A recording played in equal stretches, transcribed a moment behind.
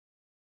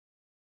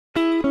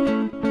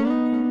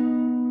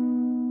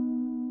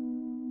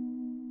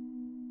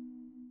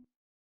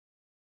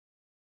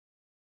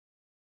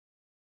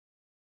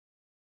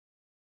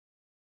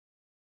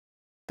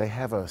they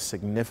have a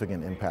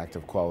significant impact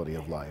of quality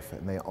of life,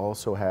 and they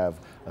also have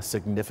a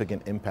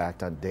significant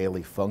impact on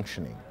daily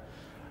functioning.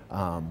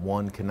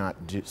 One cannot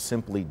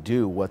simply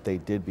do what they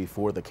did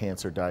before the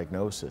cancer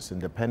diagnosis, and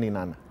depending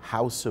on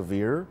how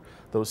severe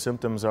those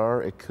symptoms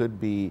are, it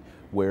could be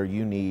where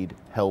you need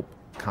help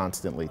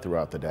constantly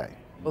throughout the day.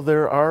 Well,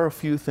 there are a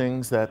few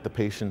things that the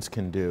patients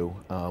can do.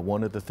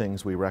 One of the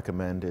things we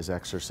recommend is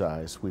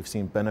exercise. We've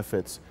seen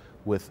benefits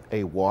with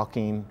a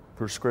walking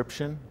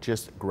prescription,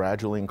 just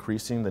gradually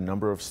increasing the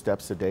number of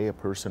steps a day a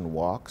person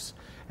walks.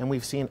 And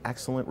we've seen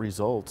excellent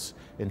results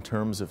in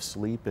terms of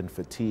sleep and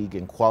fatigue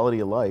and quality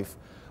of life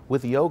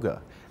with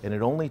yoga. And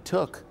it only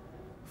took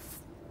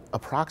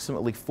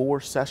approximately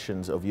 4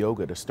 sessions of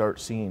yoga to start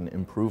seeing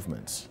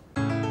improvements.